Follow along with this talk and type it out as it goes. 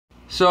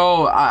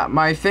So,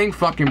 my thing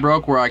fucking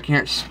broke where I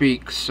can't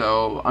speak,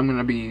 so I'm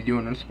gonna be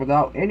doing this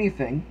without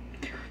anything.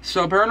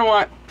 So,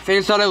 paranormal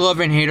things that I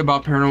love and hate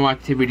about Paranormal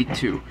Activity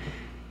 2.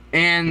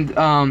 And,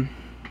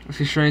 let's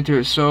get straight into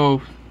it.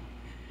 So,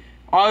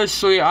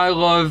 obviously, I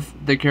love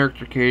the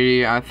character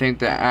Katie. I think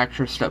the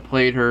actress that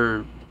played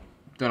her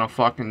done a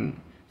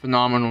fucking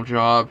phenomenal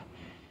job.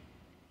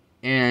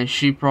 And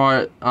she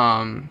brought,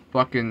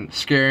 fucking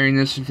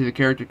scariness into the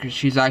character because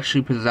she's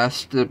actually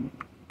possessed.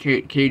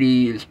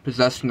 Katie is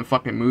possessed in the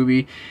fucking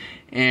movie.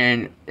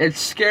 And it's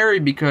scary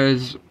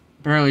because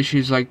apparently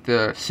she's like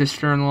the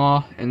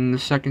sister-in-law in the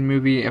second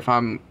movie, if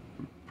I'm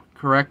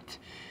correct.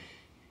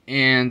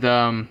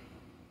 And,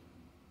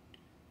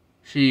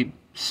 she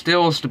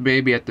steals the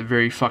baby at the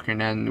very fucking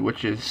end,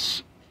 which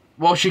is...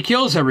 Well, she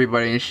kills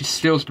everybody and she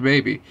steals the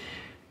baby.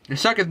 The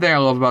second thing I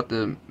love about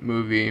the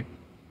movie...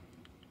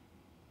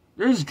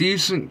 There's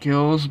decent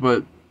kills,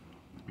 but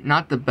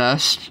not the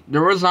best.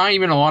 There was not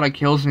even a lot of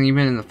kills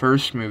even in the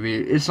first movie.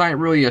 It's not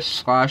really a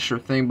slasher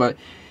thing, but...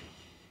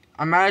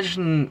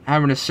 Imagine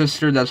having a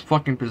sister that's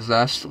fucking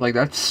possessed. Like,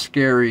 that's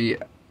scary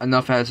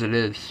enough as it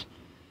is.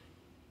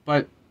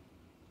 But...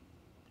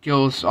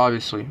 Kills,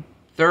 obviously.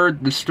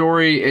 Third, the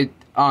story, it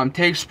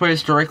takes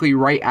place directly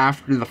right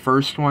after the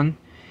first one.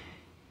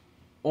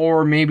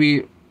 Or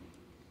maybe...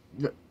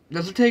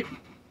 Does it take...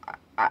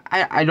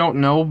 I don't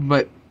know,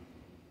 but...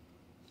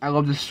 I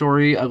love the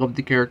story, I love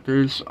the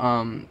characters,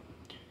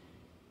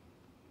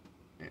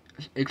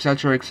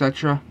 etc,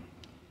 etc.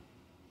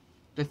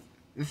 The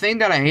thing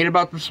that I hate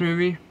about this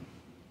movie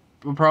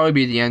will probably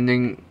be the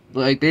ending.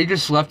 Like, they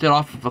just left it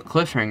off of a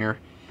cliffhanger.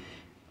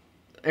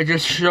 It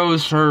just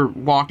shows her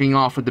walking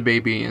off with the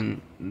baby,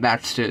 and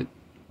that's it.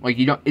 Like,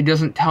 it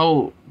doesn't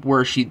tell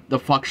where the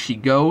fuck she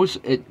goes.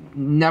 It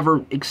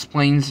never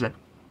explains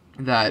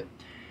that.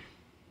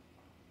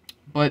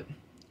 But,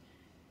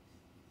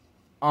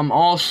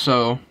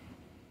 also,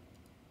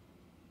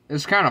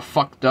 it's kind of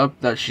fucked up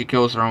that she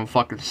kills her own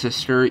fucking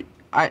sister.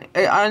 I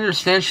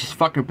understand she's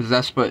fucking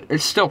possessed, but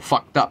it's still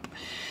fucked up.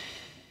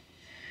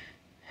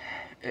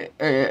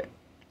 I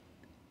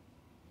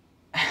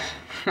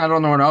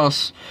don't know what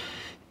else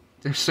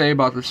to say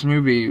about this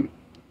movie.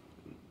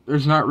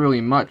 There's not really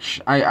much.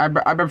 I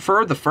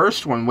prefer the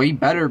first one way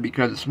better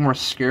because it's more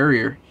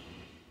scarier.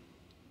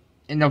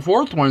 And the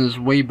fourth one is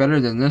way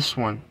better than this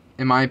one,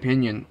 in my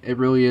opinion. It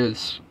really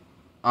is.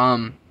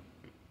 But,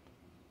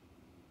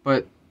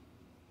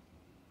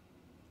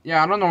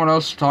 yeah, I don't know what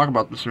else to talk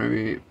about this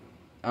movie.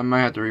 I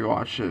might have to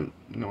rewatch it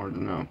in order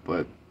to know,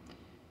 but,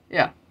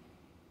 yeah.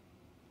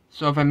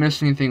 So if I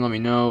missed anything, let me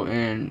know,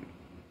 and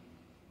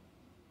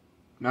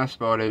that's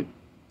about it.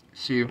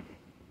 See you.